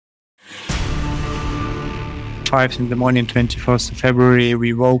5 in the morning, 21st of February,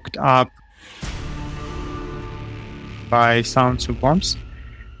 we woke up by sounds of bombs.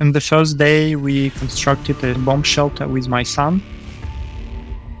 And the first day, we constructed a bomb shelter with my son.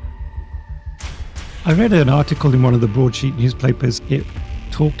 I read an article in one of the broadsheet newspapers. It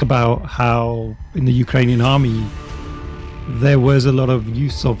talked about how in the Ukrainian army, there was a lot of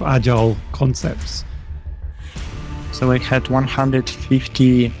use of Agile concepts. So I had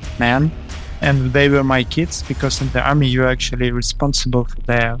 150 men, and they were my kids, because in the army, you're actually responsible for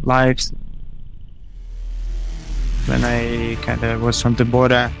their lives. When I kind of was on the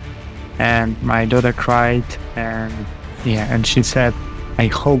border, and my daughter cried, and she said, "I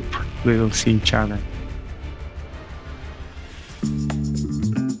hope we will see each other."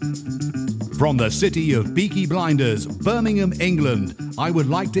 From the city of Peaky Blinders, Birmingham, England, I would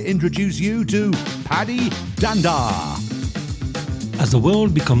like to introduce you to Paddy Dandar. As the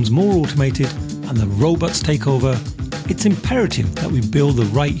world becomes more automated and the robots take over, it's imperative that we build the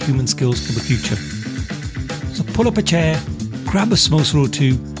right human skills for the future. So pull up a chair, grab a samosa or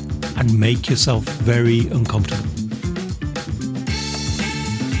two, and make yourself very uncomfortable.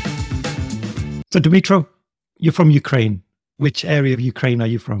 So Dmytro, you're from Ukraine. Which area of Ukraine are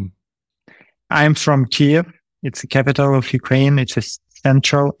you from? I'm from Kiev. It's the capital of Ukraine. It's a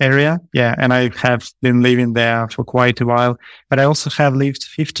central area. Yeah, and I have been living there for quite a while. But I also have lived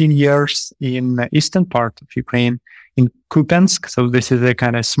 15 years in the eastern part of Ukraine, in Kupiansk. So this is a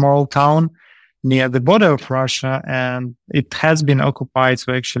kind of small town near the border of Russia, and it has been occupied.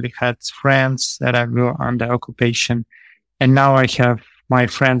 So I actually had friends that were under occupation. And now I have my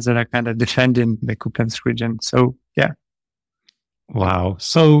friends that are kind of defending the Kupiansk region. So, yeah. Wow.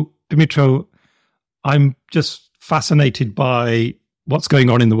 So, Dmytro, I'm just fascinated by what's going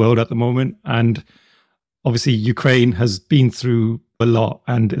on in the world at the moment. And obviously, Ukraine has been through a lot,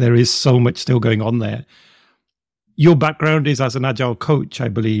 and there is so much still going on there. Your background is as an Agile coach, I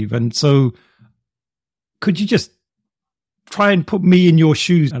believe. And so could you just try and put me in your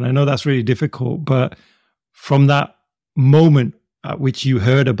shoes? And I know that's really difficult, but from that moment at which you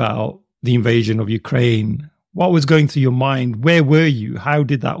heard about the invasion of Ukraine, what was going through your mind? Where were you? How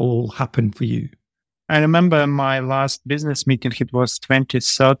did that all happen for you? I remember my last business meeting. It was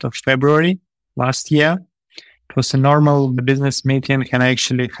 23rd of February last year. It was a normal business meeting, and I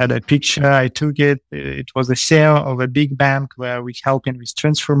actually had a picture. I took it. It was a sale of a big bank where we helping with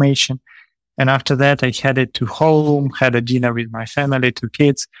transformation. And after that, I headed to home, had a dinner with my family, 2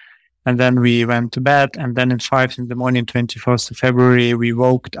 kids. And then we went to bed. And then at 5 in the morning, 21st of February, we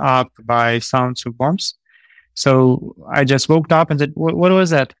woke up by sounds of bombs. So I just woke up and said, what was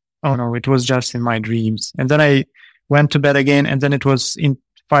that? Oh no, it was just in my dreams. And then I went to bed again, and then it was in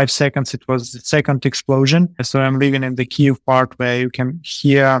 5 seconds, it was the second explosion. So I'm living in the Kiev part where you can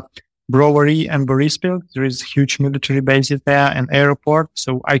hear Brovary and Borispil. There is huge military bases there and airport.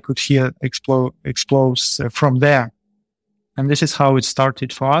 So I could hear explodes from there. And this is how it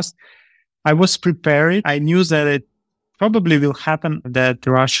started for us. I was prepared. I knew that it probably will happen, that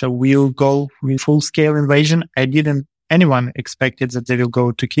Russia will go with full-scale invasion. Anyone expected that they will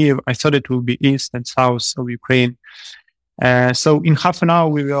go to Kiev. I thought it will be east and south of Ukraine. So in half an hour,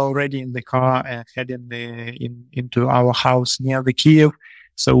 we were already in the car and heading into our house near the Kiev.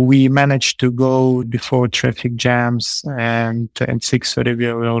 So we managed to go before traffic jams, and at 6:30 we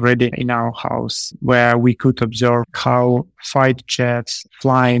were already in our house, where we could observe how fighter jets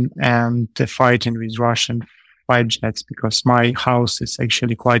flying and fighting with Russian fighter jets, because my house is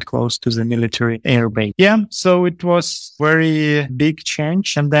actually quite close to the military airbase. Yeah, so it was very big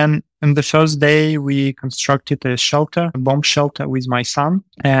change. And then on the first day, we constructed a bomb shelter with my son.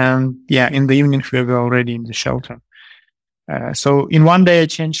 And yeah, in the evening, we were already in the shelter. So in one day, I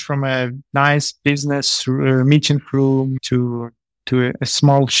changed from a nice business meeting room to a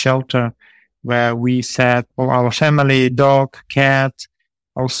small shelter where we sat all our family, dog, cat.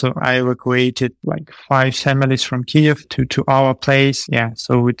 Also, I evacuated like 5 families from Kiev to our place. Yeah,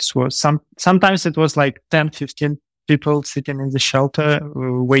 so it was sometimes it was like 10, 15 people sitting in the shelter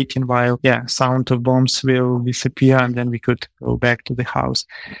waiting while, sound of bombs will disappear, and then we could go back to the house.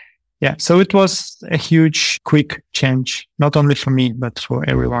 Yeah, so it was a huge, quick change, not only for me, but for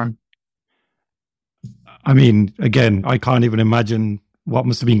everyone. I mean, again, I can't even imagine what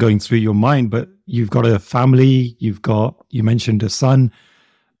must have been going through your mind, but you've got a family, you mentioned a son.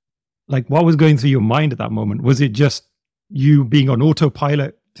 Like, what was going through your mind at that moment? Was it just you being on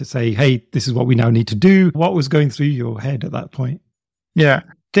autopilot to say, hey, this is what we now need to do? What was going through your head at that point? Yeah,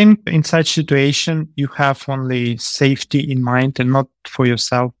 think in such situation, you have only safety in mind, and not for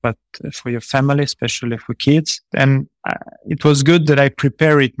yourself, but for your family, especially for kids. And it was good that I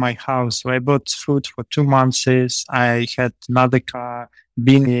prepared my house. So I bought food for 2 months. I had another car,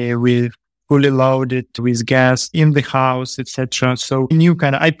 been with fully loaded with gas in the house, etc. So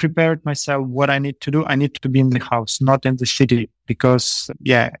I prepared myself what I need to do. I need to be in the house, not in the city, because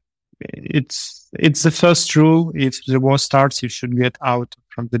it's the first rule. If the war starts, you should get out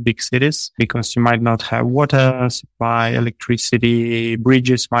from the big cities, because you might not have water supply, electricity,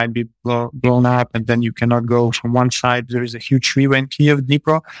 bridges might be blown up, and then you cannot go from one side. There is a huge river in Kiev,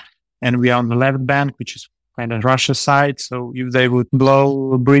 Dnipro, and we are on the left bank, which is kind of Russia side. So if they would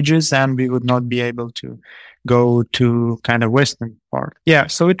blow bridges, and we would not be able to go to kind of western part. Yeah.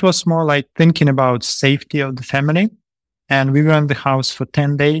 So it was more like thinking about safety of the family. And we were in the house for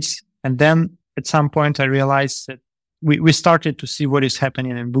 10 days. And then at some point I realized that we started to see what is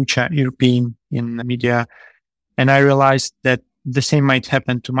happening in Bucha, European, in the media. And I realized that the same might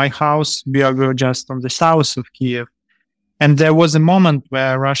happen to my house. We were just on the south of Kiev. And there was a moment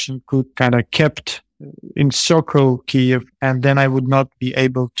where Russian could kind of kept encircle Kiev, and then I would not be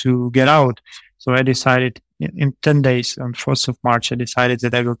able to get out. So I decided in 10 days, on 4th of March, I decided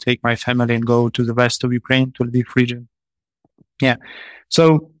that I will take my family and go to the west of Ukraine, to Lviv region. Yeah.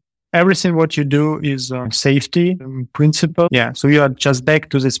 So everything what you do is safety principle. Yeah. So you are just back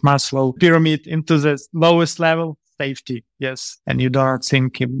to this Maslow pyramid, into the lowest level, safety. Yes. And you don't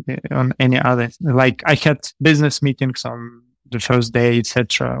think on any other. Like I had business meetings on the first day,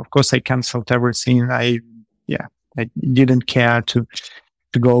 etc. Of course, I canceled everything. I didn't care to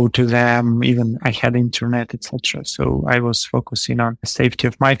go to them. Even I had internet, etc. So I was focusing on the safety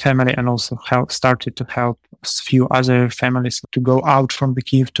of my family, and also started to help a few other families to go out from the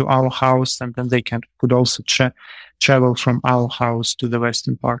Kiev to our house, and then they could also travel from our house to the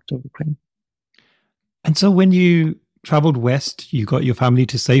western part of Ukraine. And so when you traveled west, you got your family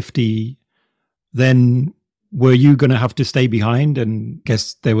to safety, then were you going to have to stay behind? And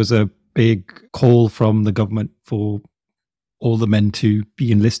guess there was a big call from the government for all the men to be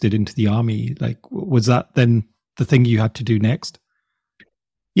enlisted into the army. Like, was that then the thing you had to do next?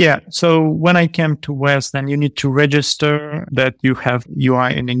 Yeah. So when I came to West, then you need to register that you are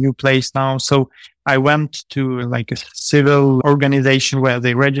in a new place now. So I went to like a civil organization where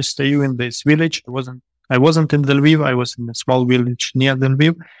they register you in this village. I wasn't in Lviv. I was in a small village near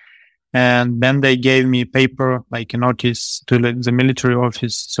Lviv. And then they gave me paper, like a notice to the military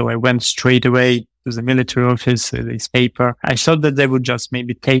office. So I went straight away to the military office, this paper. I thought that they would just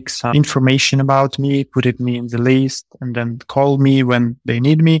maybe take some information about me, put me in the list, and then call me when they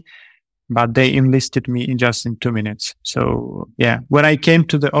need me. But they enlisted me in 2 minutes. So yeah, when I came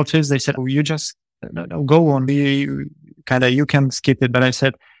to the office, they said, "Oh, you just go on. You can skip it." But I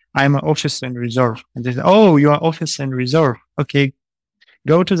said, "I'm an officer in reserve." And they said, "Oh, you are officer in reserve. Okay.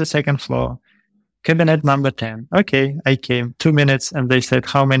 Go to the second floor, cabinet number 10. Okay, I came 2 minutes, and they said,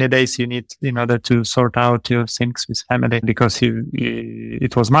 "How many days you need in order to sort out your things with family?" Because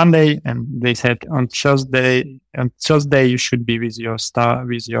it was Monday, and they said on Thursday you should be with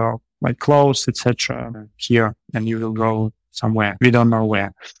your like clothes, etc. here, and you will go somewhere. We don't know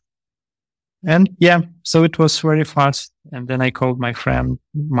where. And yeah, so it was very fast. And then I called my friend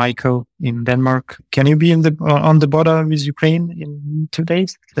Michael in Denmark. "Can you be on the border with Ukraine in 2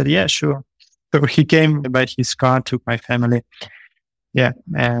 days?" I said, "Yeah, sure." So he came by his car, took my family. Yeah.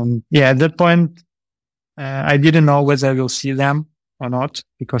 And yeah, at that point, I didn't know whether I will see them or not,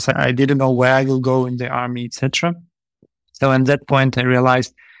 because I didn't know where I will go in the army, etc. So at that point, I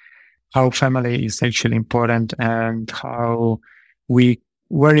realized how family is actually important, and how we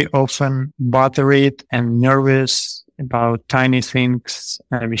very often bothered and nervous about tiny things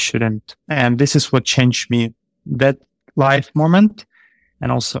we shouldn't. And this is what changed me. That life moment,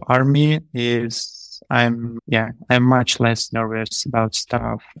 and also army, is I'm much less nervous about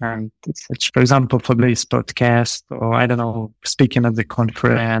stuff. And it's, for example, for this podcast, or I don't know, speaking at the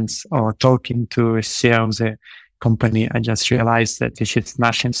conference or talking to a CEO of the company, I just realized that this is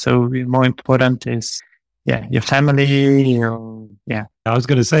nothing. So more important is your family. I was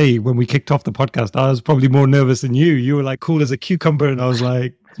going to say, when we kicked off the podcast, I was probably more nervous than you. You were like cool as a cucumber, and I was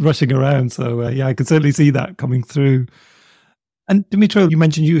like rushing around. So I can certainly see that coming through. And Dmytro, you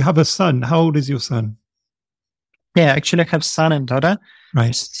mentioned you have a son. How old is your son? Yeah, actually I have son and daughter.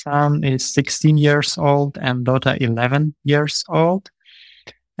 Right. Son is 16 years old and daughter 11 years old.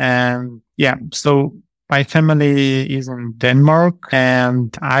 And so my family is in Denmark,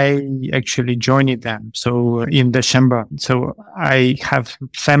 and I actually joined them. So in December. So I have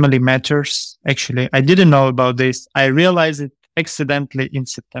family matters. Actually, I didn't know about this. I realized it accidentally in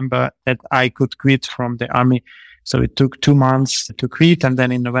September that I could quit from the army. So it took 2 months to quit. And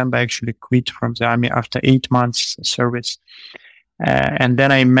then in November, I actually quit from the army after 8 months service. And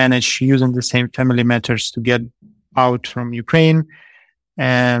then I managed, using the same family matters, to get out from Ukraine.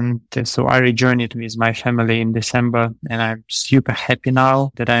 And so I rejoined with my family in December, and I'm super happy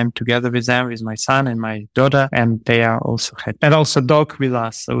now that I am together with them, with my son and my daughter, and they are also happy. And also dog with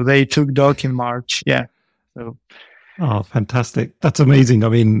us. So they took dog in March. Yeah. So. Oh, fantastic. That's amazing. I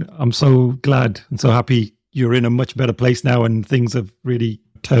mean, I'm so glad and so happy you're in a much better place now and things have really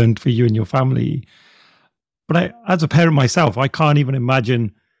turned for you and your family. But as a parent myself, I can't even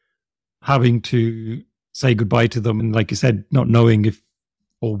imagine having to say goodbye to them. And like you said, not knowing if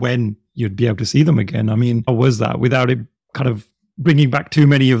or when you'd be able to see them again. I mean, how was that without it kind of bringing back too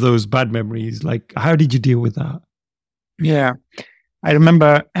many of those bad memories? Like, how did you deal with that? Yeah. I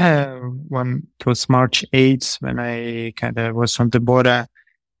remember when it was March 8th, when I kind of was on the border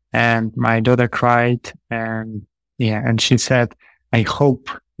and my daughter cried and she said, I hope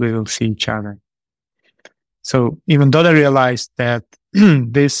we will see each other. So even daughter realized that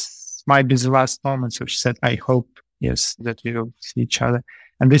this might be the last moment. So she said, I hope, yes, that we will see each other.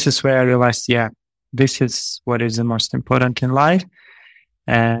 And this is where I realized, this is what is the most important in life.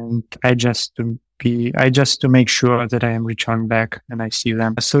 And I just to make sure that I am returned back and I see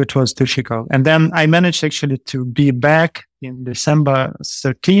them. So it was difficult. And then I managed actually to be back in December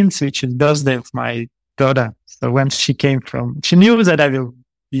 13th, which is birthday of my daughter. So when she came she knew that I will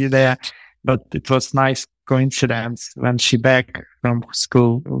be there, but it was nice coincidence. When she back from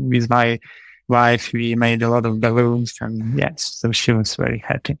school with my wife, we made a lot of balloons, and yes, so she was very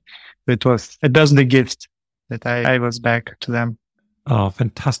happy. It was the gift that I was back to them. Oh,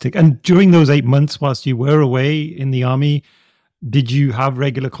 fantastic. And during those 8 months whilst you were away in the army, did you have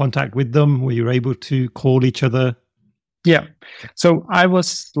regular contact with them? Were you able to call each other? Yeah. So I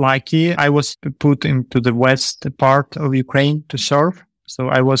was lucky. I was put into the west part of Ukraine to serve. So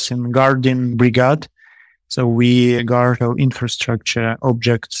I was in Guardian Brigade. So we guard our infrastructure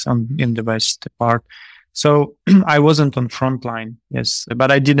objects in the west part. So I wasn't on front line, yes,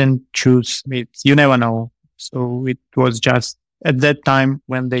 but I didn't choose it. You never know. So it was just at that time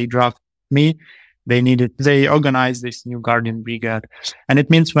when they drafted me, they organized this new Guardian Brigade. And it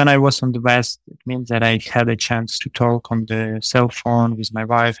means when I was on the west, it means that I had a chance to talk on the cell phone with my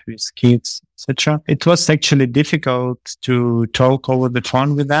wife, with kids, etc. It was actually difficult to talk over the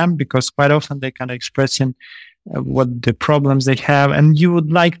phone with them because quite often they kind of expressing what the problems they have, and you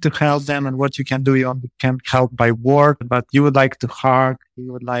would like to help them, and what you can do, you can help by word, but you would like to hug,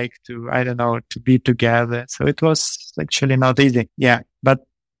 you would like to, I don't know, to be together. So it was actually not easy. Yeah. But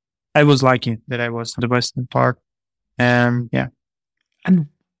I was lucky that I was on the western part. And yeah. And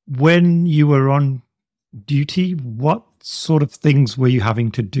when you were on duty, what sort of things were you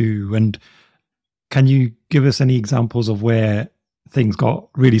having to do? And can you give us any examples of where things got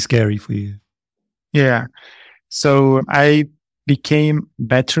really scary for you? Yeah. So I became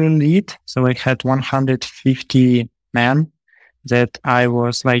battalion lead. So I had 150 men that I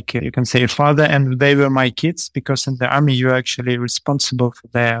was like, you can say, a father, and they were my kids, because in the army, you're actually responsible for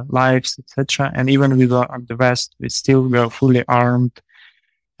their lives, etc. And even we were on the West, we still were fully armed.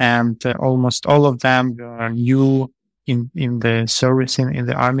 And almost all of them were new in the service in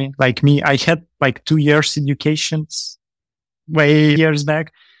the army. Like me, I had like 2 years education way years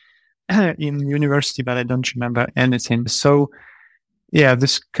back in university, but I don't remember anything. So yeah, the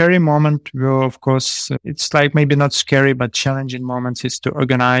scary moment were, of course, it's like maybe not scary, but challenging moments is to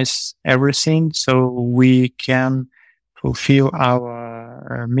organize everything so we can fulfill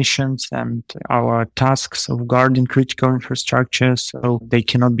our missions and our tasks of guarding critical infrastructure, so they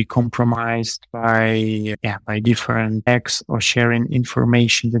cannot be compromised by different acts or sharing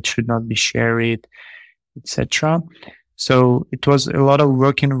information that should not be shared, etc. So it was a lot of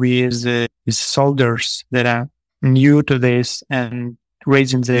working with soldiers that are new to this and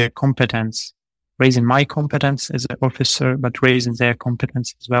raising their competence, raising my competence as an officer, but raising their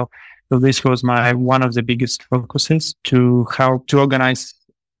competence as well. So this was one of the biggest focuses, to help to organize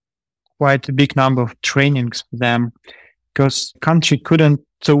quite a big number of trainings for them, because country couldn't.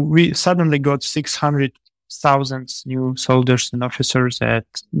 So we suddenly got 600,000 new soldiers and officers that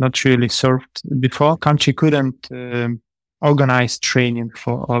not really served before. Country couldn't organize training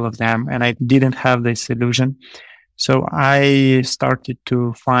for all of them, and I didn't have this illusion. So I started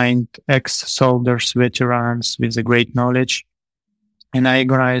to find ex-soldiers, veterans with a great knowledge, and I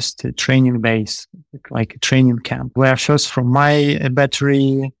organized a training base, like a training camp, where first from my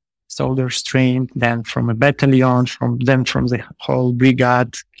battery soldiers trained, then from a battalion, from the whole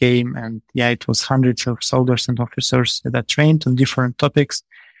brigade came. And it was hundreds of soldiers and officers that trained on different topics.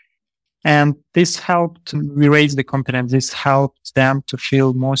 And this helped me raise the competence. This helped them to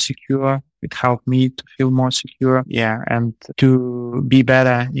feel more secure. It helped me to feel more secure. And to be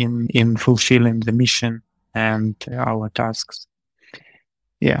better in fulfilling the mission and our tasks.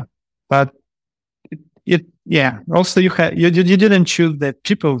 But also you didn't choose the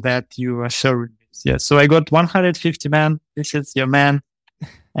people that you are serving. So I got 150 men. This is your man.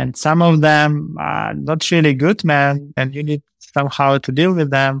 And some of them are not really good men, and you need somehow to deal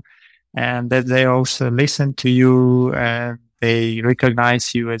with them. And that they also listen to you, and they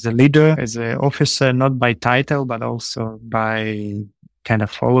recognize you as a leader, as an officer, not by title, but also by kind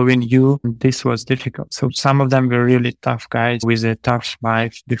of following you. And this was difficult. So some of them were really tough guys with a tough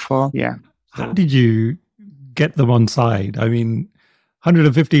life before. How did you get them on side? I mean,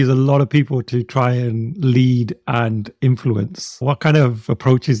 150 is a lot of people to try and lead and influence. What kind of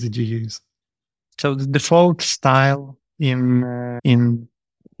approaches did you use? So the default style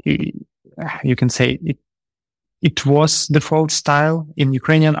you can say it was default style in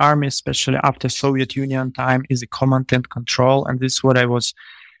Ukrainian army, especially after Soviet Union time, is a command and control. And this is what I was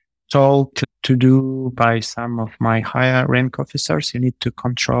told to do by some of my higher rank officers. You need to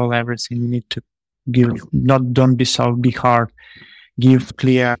control everything. You need to don't be hard, give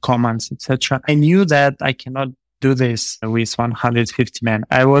clear commands, etc. I knew that I cannot do this with 150 men.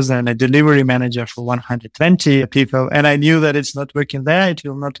 I was a delivery manager for 120 people, and I knew that it's not working there. It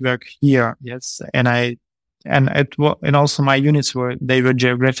will not work here. And also my units were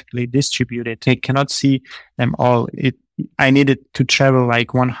geographically distributed. I cannot see them all. I needed to travel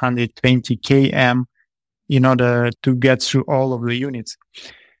like 120 km in order to get through all of the units.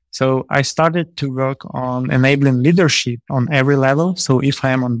 So I started to work on enabling leadership on every level. So if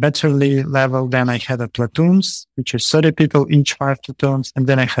I am on battalion level, then I had a platoons, which is 30 people each, 5 platoons. And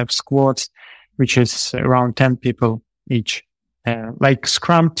then I have squads, which is around 10 people each, like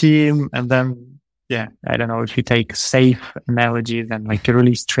scrum team. And then, I don't know if you take safe analogy, then like a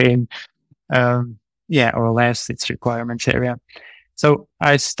release train, or less, it's requirements area. So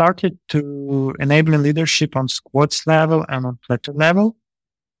I started to enabling leadership on squads level and on platoon level.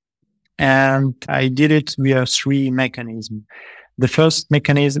 And I did it via 3 mechanisms. The first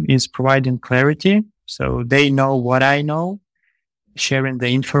mechanism is providing clarity. So they know what I know, sharing the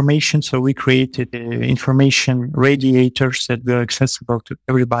information. So we created information radiators that were accessible to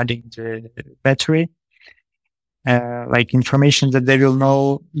everybody in the battery. Like information that they will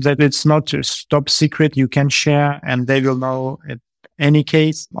know that it's not a top secret you can share, and they will know at any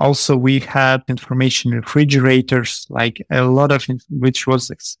case. Also, we had information refrigerators, like a lot of which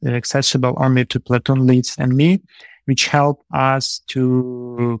was accessible only to platoon leads and me, which helped us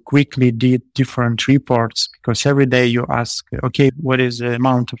to quickly did different reports, because every day you ask, okay, what is the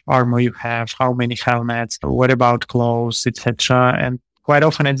amount of armor you have? How many helmets? What about clothes, etc.? And quite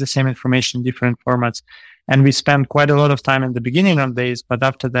often it's the same information in different formats. And we spent quite a lot of time in the beginning of days, but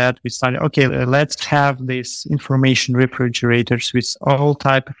after that we started, okay, let's have these information refrigerators with all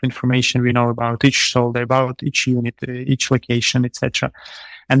type of information we know about each soldier, about each unit, each location, etc.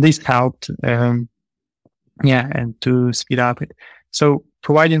 And this helped, and to speed up it. So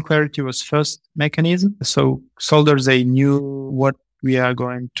providing clarity was first mechanism. So soldiers, they knew what we are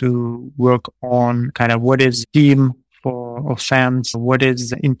going to work on, kind of what is team for offense, what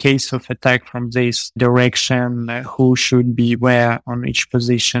is in case of attack from this direction, who should be where on each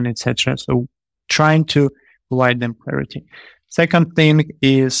position, etc. So trying to provide them clarity. Second thing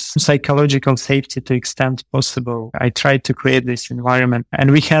is psychological safety to extent possible. I tried to create this environment,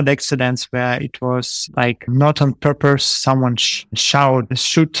 and we had accidents where it was like not on purpose. Someone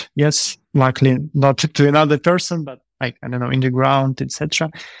shoot. Yes, luckily not to another person, but like, I don't know, in the ground,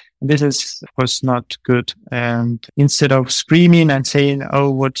 etc. This is, of course, not good. And instead of screaming and saying, oh,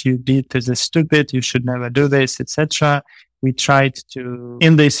 what you did is stupid, you should never do this, etc., we tried to,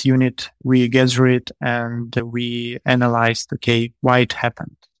 in this unit, we gather it and we analyzed, okay, why it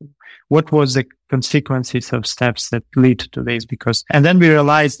happened. What was the consequences of steps that lead to this? And then we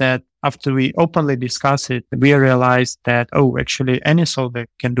realized that after we openly discuss it, we realized that, oh, actually any soldier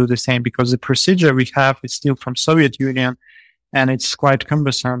can do the same, because the procedure we have is still from Soviet Union, and it's quite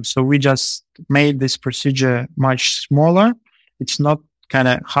cumbersome. So we just made this procedure much smaller. It's not kind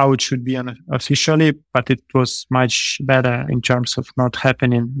of how it should be officially, but it was much better in terms of not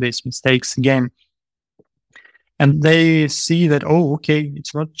happening these mistakes again. And they see that, oh, okay,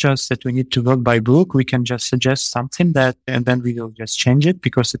 it's not just that we need to work by book. We can just suggest something and then we will just change it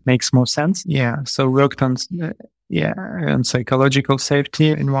because it makes more sense. Yeah. So worked on and psychological safety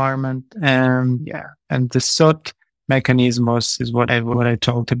environment. And the third mechanism is what I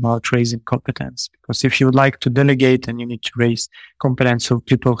talked about, raising competence. Because if you would like to delegate, and you need to raise competence so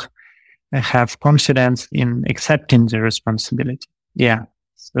people have confidence in accepting the responsibility. Yeah.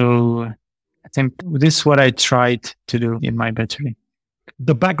 So I think this is what I tried to do in my battery.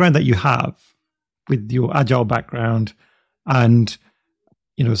 The background that you have with your Agile background and,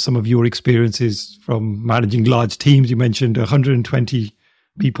 some of your experiences from managing large teams, you mentioned 120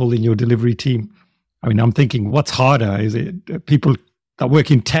 people in your delivery team. I mean, I'm thinking, what's harder? Is it people that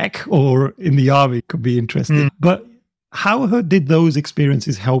work in tech or in the army? Could be interesting. But how did those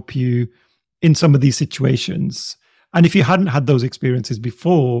experiences help you in some of these situations? And if you hadn't had those experiences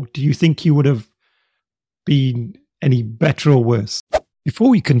before, do you think you would have been any better or worse? Before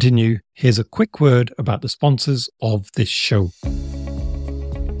we continue, here's a quick word about the sponsors of this show.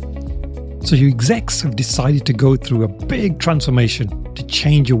 So your execs have decided to go through a big transformation to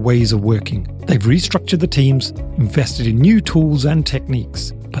change your ways of working. They've restructured the teams, invested in new tools and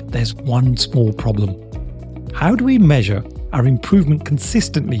techniques, but there's one small problem. How do we measure our improvement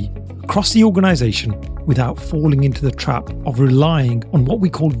consistently across the organization without falling into the trap of relying on what we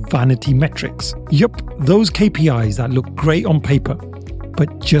call vanity metrics? Yup, those KPIs that look great on paper,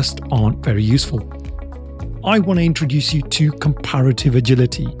 but just aren't very useful. I want to introduce you to Comparative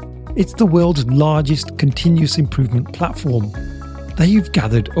Agility. It's the world's largest continuous improvement platform. They've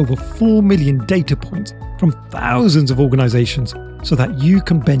gathered over 4 million data points from thousands of organizations so that you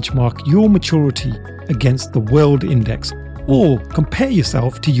can benchmark your maturity against the World Index or compare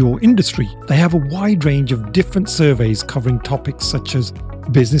yourself to your industry. They have a wide range of different surveys covering topics such as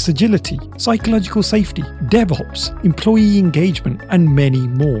business agility, psychological safety, DevOps, employee engagement, and many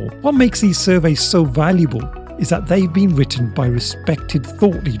more. What makes these surveys so valuable is that they've been written by respected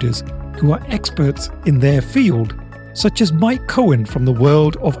thought leaders who are experts in their field, such as Mike Cohen from the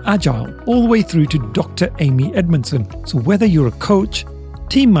world of Agile, all the way through to Dr. Amy Edmondson. So whether you're a coach,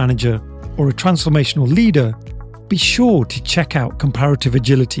 team manager, or a transformational leader, be sure to check out Comparative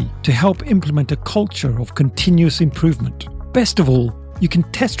Agility to help implement a culture of continuous improvement. Best of all, you can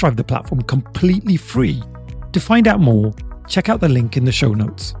test drive the platform completely free. To find out more, check out the link in the show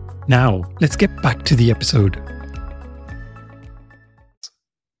notes. Now, let's get back to the episode.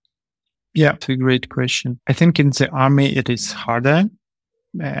 Yeah, it's a great question. I think in the army, it is harder.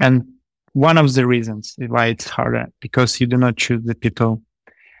 And one of the reasons why it's harder, because you do not choose the people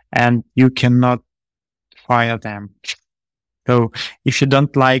and you cannot fire them. So if you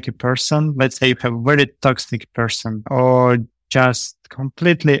don't like a person, let's say you have a very toxic person or just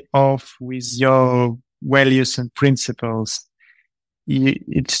completely off with your values and principles,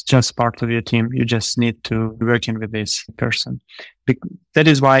 it's just part of your team. You just need to work in with this person. That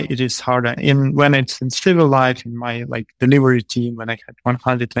is why it is harder. When it's in civil life, in my delivery team, when I had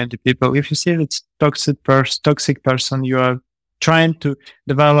 120 people, if you see it's toxic person, you are trying to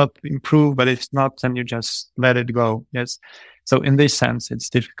develop, improve, but if not, then you just let it go. Yes. So in this sense, it's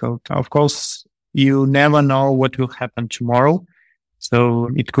difficult. Of course, you never know what will happen tomorrow. So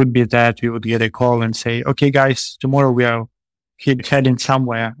it could be that we would get a call and say, okay, guys, tomorrow we are heading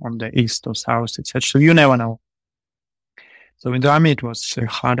somewhere on the east or south, etc. So you never know. So in the army, it was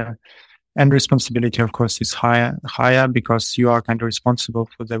harder. And responsibility, of course, is higher because you are kind of responsible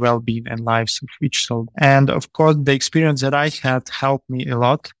for the well-being and lives of each soldier. And of course, the experience that I had helped me a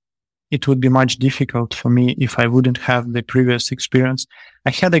lot. It would be much difficult for me if I wouldn't have the previous experience. I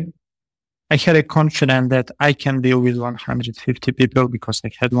had a confidence that I can deal with 150 people because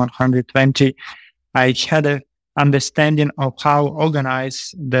I had 120. I had a understanding of how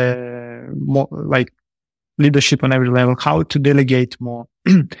organize leadership on every level, how to delegate more.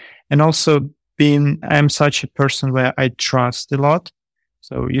 And also I'm such a person where I trust a lot.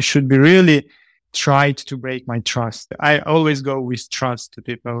 So you should be really tried to break my trust. I always go with trust to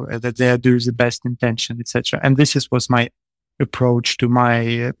people that they do the best intention, etc. And this was my approach to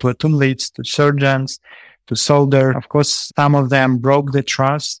my platoon leads, to sergeants, to soldiers. Of course, some of them broke the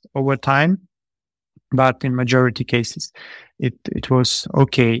trust over time, but in majority cases, it was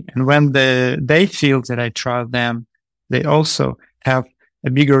okay. And when they feel that I trust them, they also have a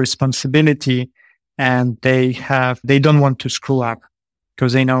bigger responsibility, and they don't want to screw up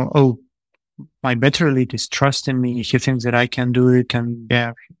because they know, oh, my better lead is trusting me. He thinks that I can do it, and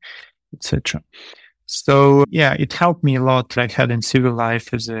etc. So it helped me a lot. I had in civil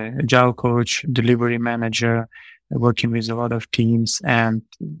life as a agile coach, delivery manager, working with a lot of teams, and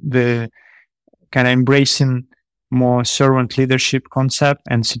the kind of embracing more servant leadership concept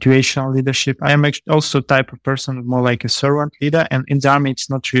and situational leadership. I am also type of person more like a servant leader, and in the army, it's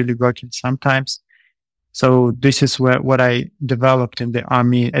not really working sometimes. So this is what I developed in the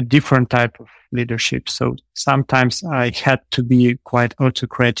army, a different type of leadership. So sometimes I had to be quite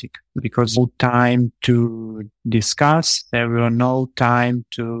autocratic because no time to discuss. There were no time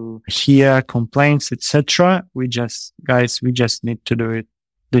to hear complaints, etc. We just need to do it.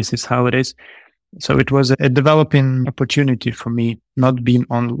 This is how it is. So it was a developing opportunity for me, not being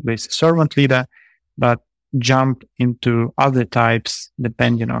always a servant leader, but jump into other types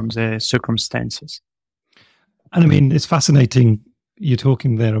depending on the circumstances. And I mean, it's fascinating you're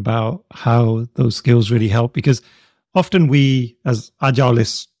talking there about how those skills really help, because often we as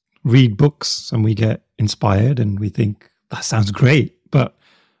Agilists read books and we get inspired and we think that sounds great, but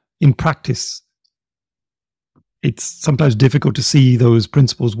in practice, it's sometimes difficult to see those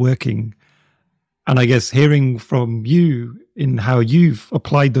principles working. And I guess hearing from you in how you've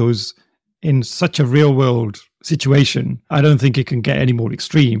applied those in such a real world situation, I don't think it can get any more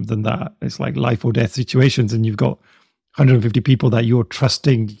extreme than that. It's like life or death situations, and you've got 150 people that you're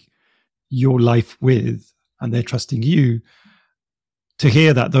trusting your life with, and they're trusting you. To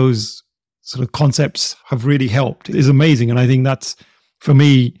hear that those sort of concepts have really helped is amazing. And I think that's, for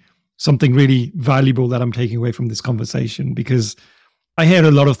me, something really valuable that I'm taking away from this conversation, because I hear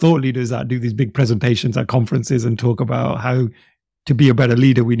a lot of thought leaders that do these big presentations at conferences and talk about how to be a better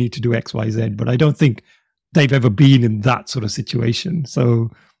leader, we need to do X, Y, Z. But I don't think they've ever been in that sort of situation. So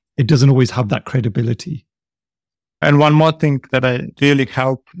it doesn't always have that credibility. And one more thing that I really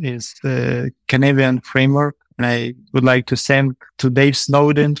help is the Canadian framework. And I would like to thank to Dave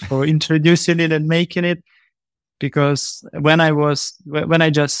Snowden for introducing it and making it. Because when I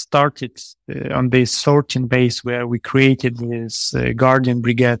just started on this sorting base where we created this Guardian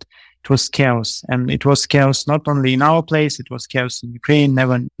Brigade, it was chaos. And it was chaos not only in our place, it was chaos in Ukraine.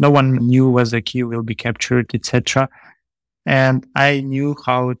 No one knew whether Kyiv will be captured, etc. And I knew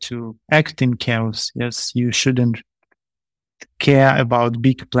how to act in chaos. Yes, you shouldn't care about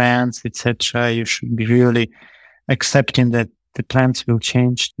big plans, etc. You should be really accepting that the plans will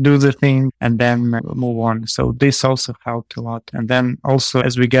change, do the thing, and then move on. So this also helped a lot. And then also,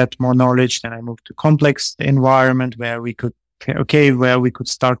 as we get more knowledge, then I moved to complex environment where we could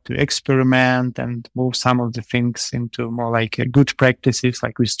start to experiment and move some of the things into more like good practices,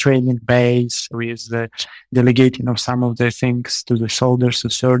 like with training base, with the delegating of some of the things to the soldiers, to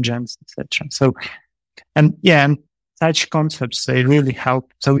surgeons, etc. So, and such concepts, they really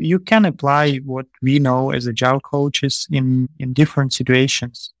help. So you can apply what we know as Agile coaches in different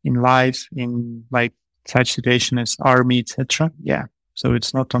situations in life, in like such situation as army, etc. Yeah. So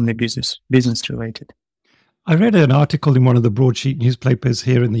it's not only business related. I read an article in one of the broadsheet newspapers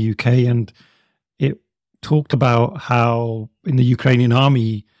here in the UK, and it talked about how in the Ukrainian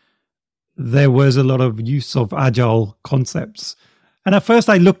army, there was a lot of use of Agile concepts. And at first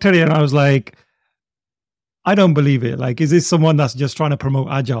I looked at it and I was like, I don't believe it. Like, is this someone that's just trying to promote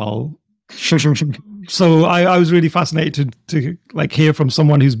Agile? So I was really fascinated to like hear from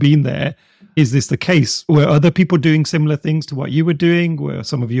someone who's been there. Is this the case? Were other people doing similar things to what you were doing? Were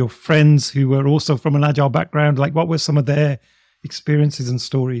some of your friends who were also from an Agile background? Like, what were some of their experiences and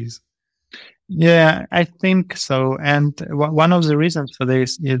stories? Yeah, I think so. And one of the reasons for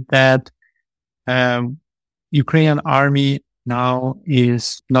this is that Ukrainian army now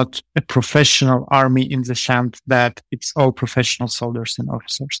is not a professional army in the sense that it's all professional soldiers and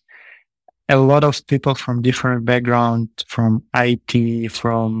officers. A lot of people from different background, from IT,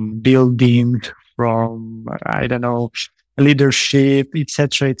 from building, from, I don't know, leadership,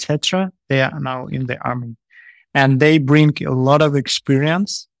 etc., they are now in the army. And they bring a lot of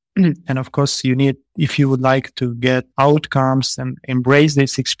experience. And of course, you need, if you would like to get outcomes and embrace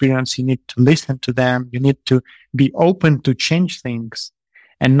this experience, you need to listen to them. You need to be open to change things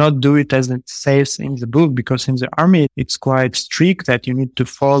and not do it as it says in the book, because in the army, it's quite strict that you need to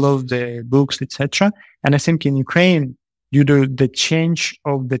follow the books, etc. And I think in Ukraine, due to the change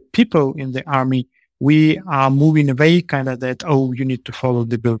of the people in the army, we are moving away kind of that, you need to follow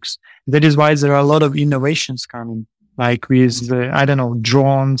the books. That is why there are a lot of innovations coming. Like with,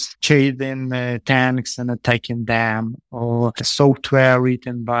 drones chasing tanks and attacking them, or software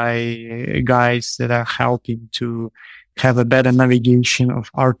written by guys that are helping to have a better navigation of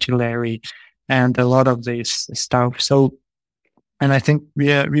artillery and a lot of this stuff. So, and I think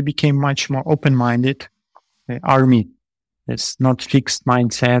we became much more open-minded. The army, it's not fixed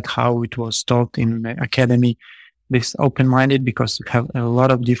mindset, how it was taught in the academy. This open-minded because you have a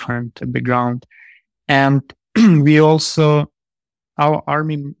lot of different background. And our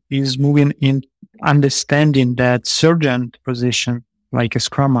army is moving in understanding that sergeant position, like a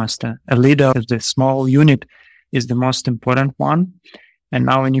scrum master, a leader of the small unit, is the most important one. And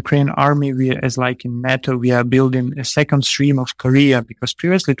now in Ukrainian army, we, as like in NATO, we are building a second stream of career, because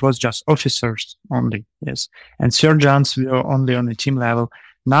previously it was just officers only. Yes. And sergeants were only on the team level.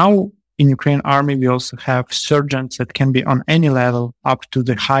 Now in Ukrainian army, we also have sergeants that can be on any level up to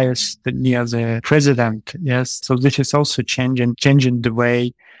the highest near the president. Yes. So this is also changing the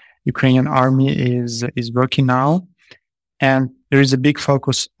way Ukrainian army is working now. And there is a big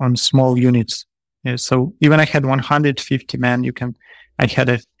focus on small units. Yeah, so even I had 150 men, I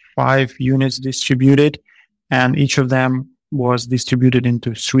had 5 units distributed, and each of them was distributed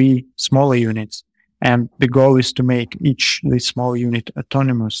into 3 smaller units. And the goal is to make the small unit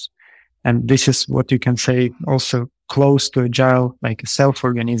autonomous. And this is what you can say also close to Agile, like a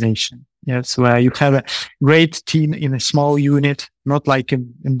self-organization. Yes, where you have a great team in a small unit, not like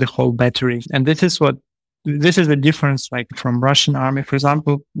in the whole battery. And this is the difference, like from Russian army, for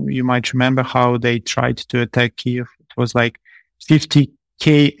example. You might remember how they tried to attack Kiev. It was like 50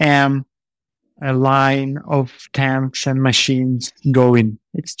 km, a line of tanks and machines going.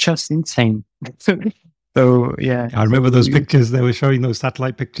 It's just insane. So, yeah. I remember those pictures. They were showing those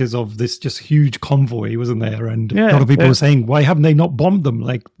satellite pictures of this just huge convoy, wasn't there? And a lot of people were saying, why haven't they not bombed them?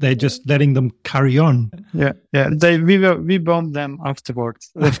 Like, they're just letting them carry on. Yeah. We bombed them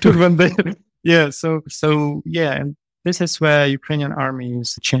afterwards. When they, and this is where Ukrainian army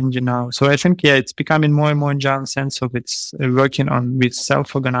is changing now. So I think, it's becoming more and more agile in the sense of it's working with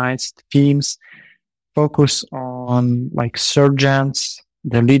self-organized teams, focus on like sergeants,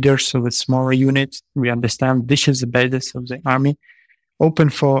 the leaders of the smaller units. We understand this is the basis of the army.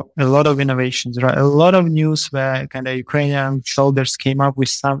 Open for a lot of innovations. There are a lot of news where kind of Ukrainian soldiers came up with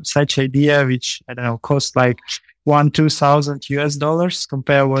such idea, which, I don't know, cost like $2,000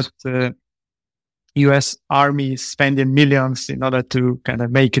 compare what the US army is spending millions in order to kind of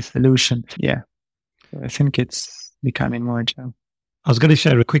make a solution. Yeah. So I think it's becoming more agile. I was going to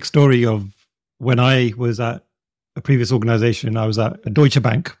share a quick story of when I was at a previous organization. I was at a Deutsche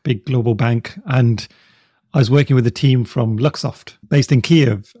Bank, big global bank, and I was working with a team from Luxoft based in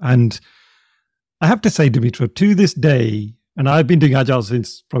Kiev. And I have to say, Dmytro, to this day, and I've been doing Agile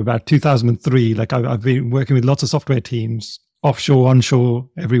since probably about 2003, like I've been working with lots of software teams, offshore, onshore,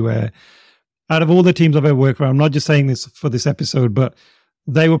 everywhere. Out of all the teams I've ever worked with, I'm not just saying this for this episode, but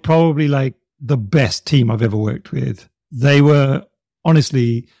they were probably like the best team I've ever worked with. They were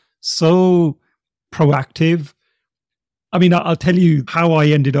honestly so proactive. I mean, I'll tell you how I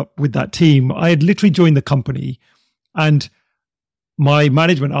ended up with that team. I had literally joined the company and my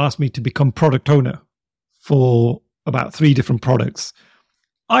management asked me to become product owner for about 3 different products.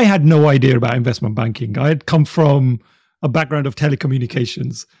 I had no idea about investment banking. I had come from a background of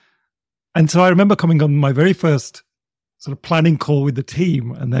telecommunications. And so I remember coming on my very first sort of planning call with the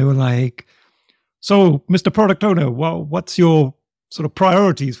team, and they were like, so, Mr. Product Owner, well, what's your sort of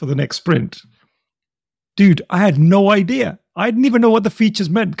priorities for the next sprint? Dude, I had no idea. I didn't even know what the features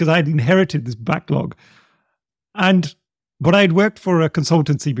meant because I had inherited this backlog. But I had worked for a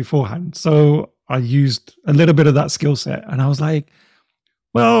consultancy beforehand. So I used a little bit of that skill set. And I was like,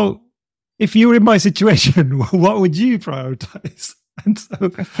 well, if you were in my situation, what would you prioritize? And so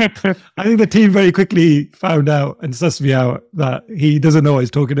I think the team very quickly found out and sussed me out that he doesn't know what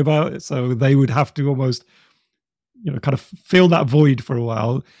he's talking about. So they would have to almost, kind of fill that void for a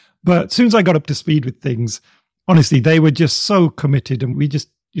while. But as soon as I got up to speed with things, honestly, they were just so committed and we just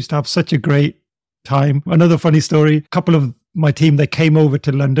used to have such a great time. Another funny story, a couple of my team, they came over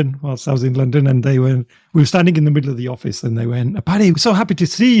to London whilst I was in London and we were standing in the middle of the office and they went, Paddy, we're so happy to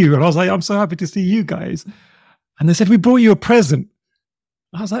see you. And I was like, I'm so happy to see you guys. And they said, we brought you a present.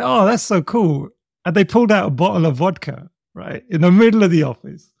 I was like, oh, that's so cool. And they pulled out a bottle of vodka, right, in the middle of the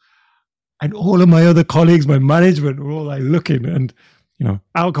office. And all of my other colleagues, my management were all like looking and,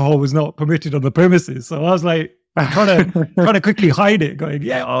 alcohol was not permitted on the premises. So I was like, trying to quickly hide it, going,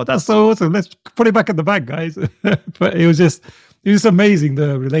 yeah, oh, that's so awesome. Let's put it back in the bag, guys. But it was amazing,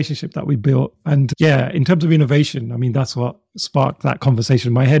 the relationship that we built. And yeah, in terms of innovation, I mean, that's what sparked that conversation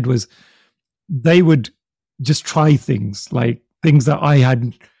in my head was they would just try things, like things that I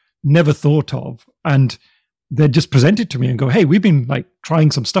had never thought of. And they'd just present it to me and go, hey, we've been like trying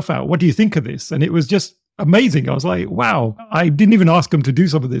some stuff out. What do you think of this? And it was just amazing. I was like, wow, I didn't even ask them to do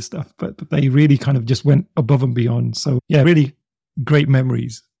some of this stuff, but they really kind of just went above and beyond. So yeah, really great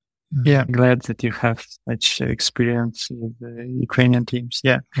memories. Yeah, I'm glad that you have such experience with the Ukrainian teams.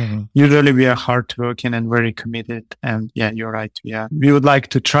 Yeah, Usually we are hardworking and very committed. And yeah, you're right. Yeah, we would like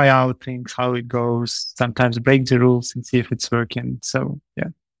to try out things, how it goes, sometimes break the rules and see if it's working. So yeah.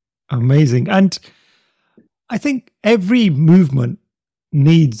 Amazing. And I think every movement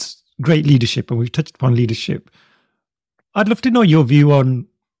needs great leadership, and we've touched upon leadership. I'd love to know your view on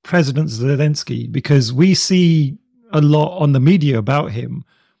President Zelensky, because we see a lot on the media about him.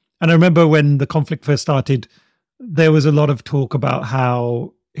 And I remember when the conflict first started, there was a lot of talk about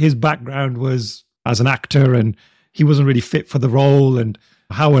how his background was as an actor and he wasn't really fit for the role, and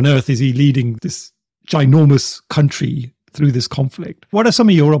how on earth is he leading this ginormous country through this conflict. What are some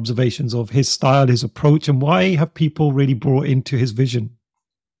of your observations of his style, his approach, and why have people really bought into his vision?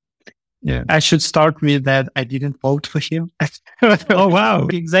 Yeah, I should start with that. I didn't vote for him. Oh, wow.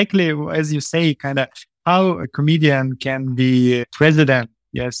 Exactly as you say, kind of how a comedian can be president.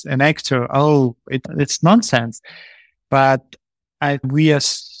 Yes, an actor. Oh, it's nonsense. But we are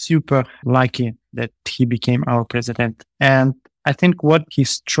super lucky that he became our president. And I think what he is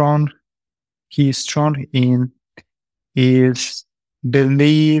strong in is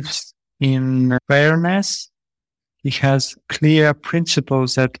believes in fairness. He has clear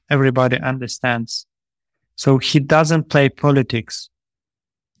principles that everybody understands. So he doesn't play politics.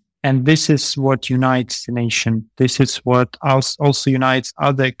 And this is what unites the nation. This is what also unites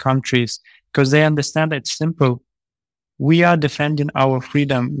other countries, because they understand it's simple. We are defending our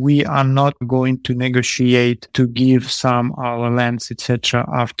freedom. We are not going to negotiate to give some our lands, etc.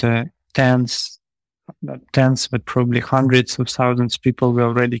 after not tens, but probably hundreds of thousands of people will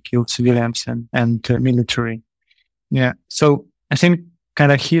already kill civilians and military. Yeah. So I think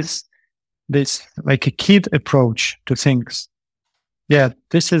kind of his this like a kid approach to things. Yeah,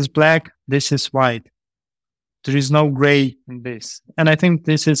 this is black, this is white. There is no gray in this. And I think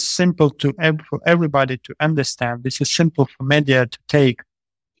this is simple for everybody to understand. This is simple for media to take,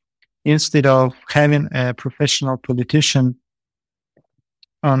 instead of having a professional politician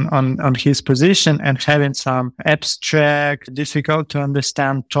on his position and having some abstract, difficult to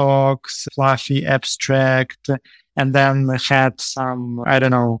understand talks, fluffy, abstract, and then had some,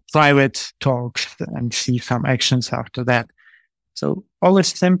 private talks and see some actions after that. So always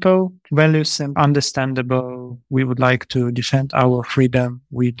simple, values and understandable. We would like to defend our freedom.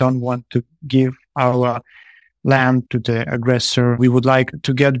 We don't want to give our land to the aggressor. We would like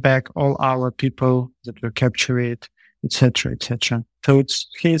to get back all our people that were captured, etc., etc. So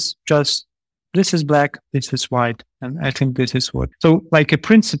this is black, this is white. And I think this is so like a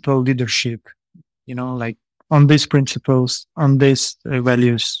principle leadership, like on these principles, on these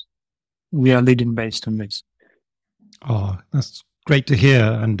values, we are leading based on this. Oh, that's great to hear.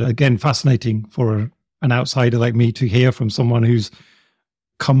 And again, fascinating for an outsider like me to hear from someone who's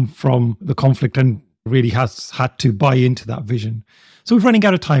come from the conflict and really has had to buy into that vision. So we're running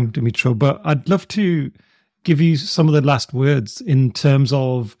out of time, Dmytro, but I'd love to give you some of the last words in terms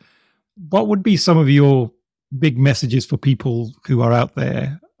of what would be some of your big messages for people who are out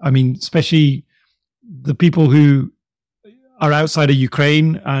there. I mean, especially the people who are outside of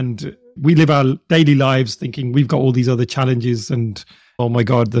Ukraine, and we live our daily lives thinking we've got all these other challenges and, oh my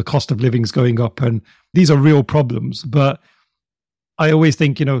God, the cost of living is going up and these are real problems. But I always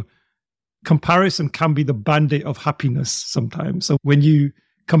think, comparison can be the bandit of happiness sometimes. So when you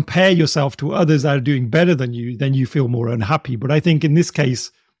compare yourself to others that are doing better than you, then you feel more unhappy. But I think in this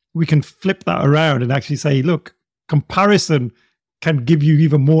case, we can flip that around and actually say, look, comparison can give you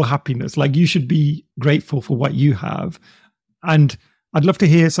even more happiness. Like, you should be grateful for what you have. And I'd love to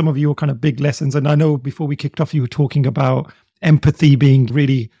hear some of your kind of big lessons. And I know before we kicked off, you were talking about empathy being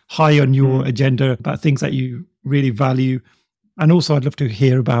really high on your agenda, about things that you really value. And also I'd love to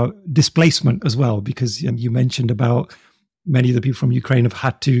hear about displacement as well, because you mentioned about many of the people from Ukraine have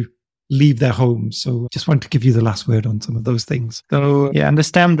had to leave their homes. So just want to give you the last word on some of those things. So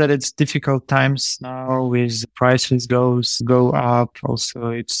understand that it's difficult times now with prices go up. Also,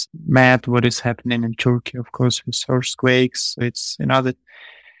 it's mad what is happening in Turkey, of course, with earthquakes. It's another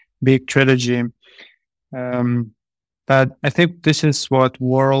big tragedy. But I think this is what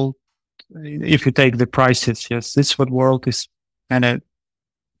world, if you take the prices, yes, this is what world is kind of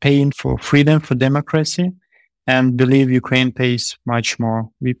paying for freedom, for democracy. And believe Ukraine pays much more.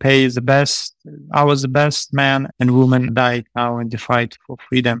 We pay the best man and woman died now in the fight for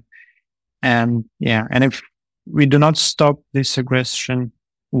freedom. And if we do not stop this aggression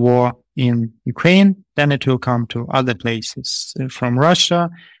war in Ukraine, then it will come to other places from Russia,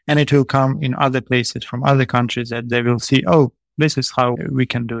 and it will come in other places from other countries that they will see, oh, this is how we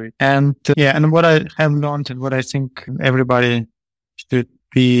can do it. And and what I have learned and what I think everybody should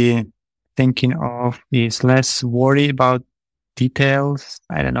be thinking of is less worry about details,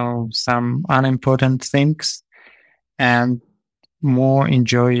 some unimportant things, and more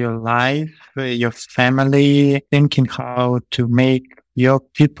enjoy your life, your family, thinking how to make your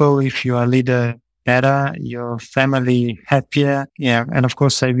people, if you are a leader, better, your family happier. Yeah. And of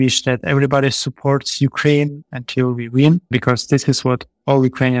course, I wish that everybody supports Ukraine until we win, because this is what all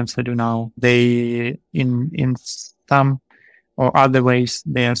Ukrainians do now. They, in some or other ways,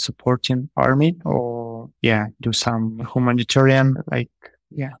 they are supporting army or, do some humanitarian, like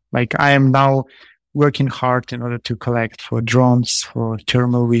I am now working hard in order to collect for drones, for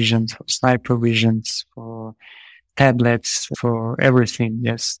thermal visions, for sniper visions, for tablets, for everything.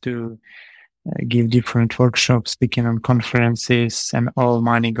 Yes, to give different workshops, speaking on conferences, and all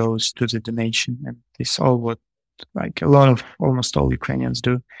money goes to the donation. And this all what almost all Ukrainians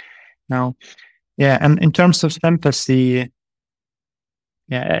do now. Yeah. And in terms of empathy,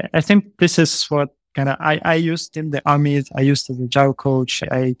 I think this is what I used in the army. I used as a Agile coach.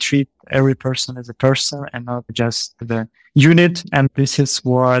 I treat every person as a person and not just the unit. And this is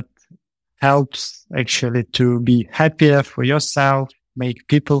what helps actually to be happier for yourself, make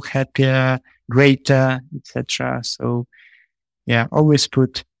people happier, greater, etc. So always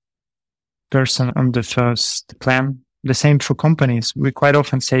put person on the first plan. The same for companies. We quite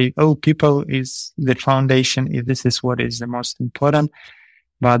often say, people is the foundation. This is what is the most important.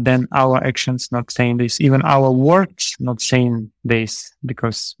 But then our actions not saying this, even our words not saying this,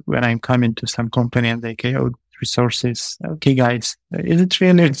 because when I'm coming to some company and they say, resources, okay guys, is it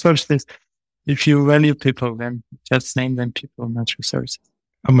really resources? If you value people, then just name them people, not resources.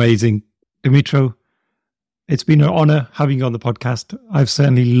 Amazing. Dmytro, it's been an honor having you on the podcast. I've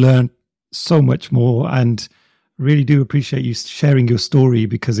certainly learned so much more and really do appreciate you sharing your story,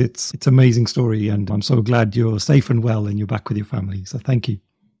 because it's an amazing story. And I'm so glad you're safe and well and you're back with your family. So thank you.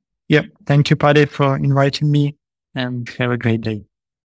 Thank you, Paddy, for inviting me, and have a great day.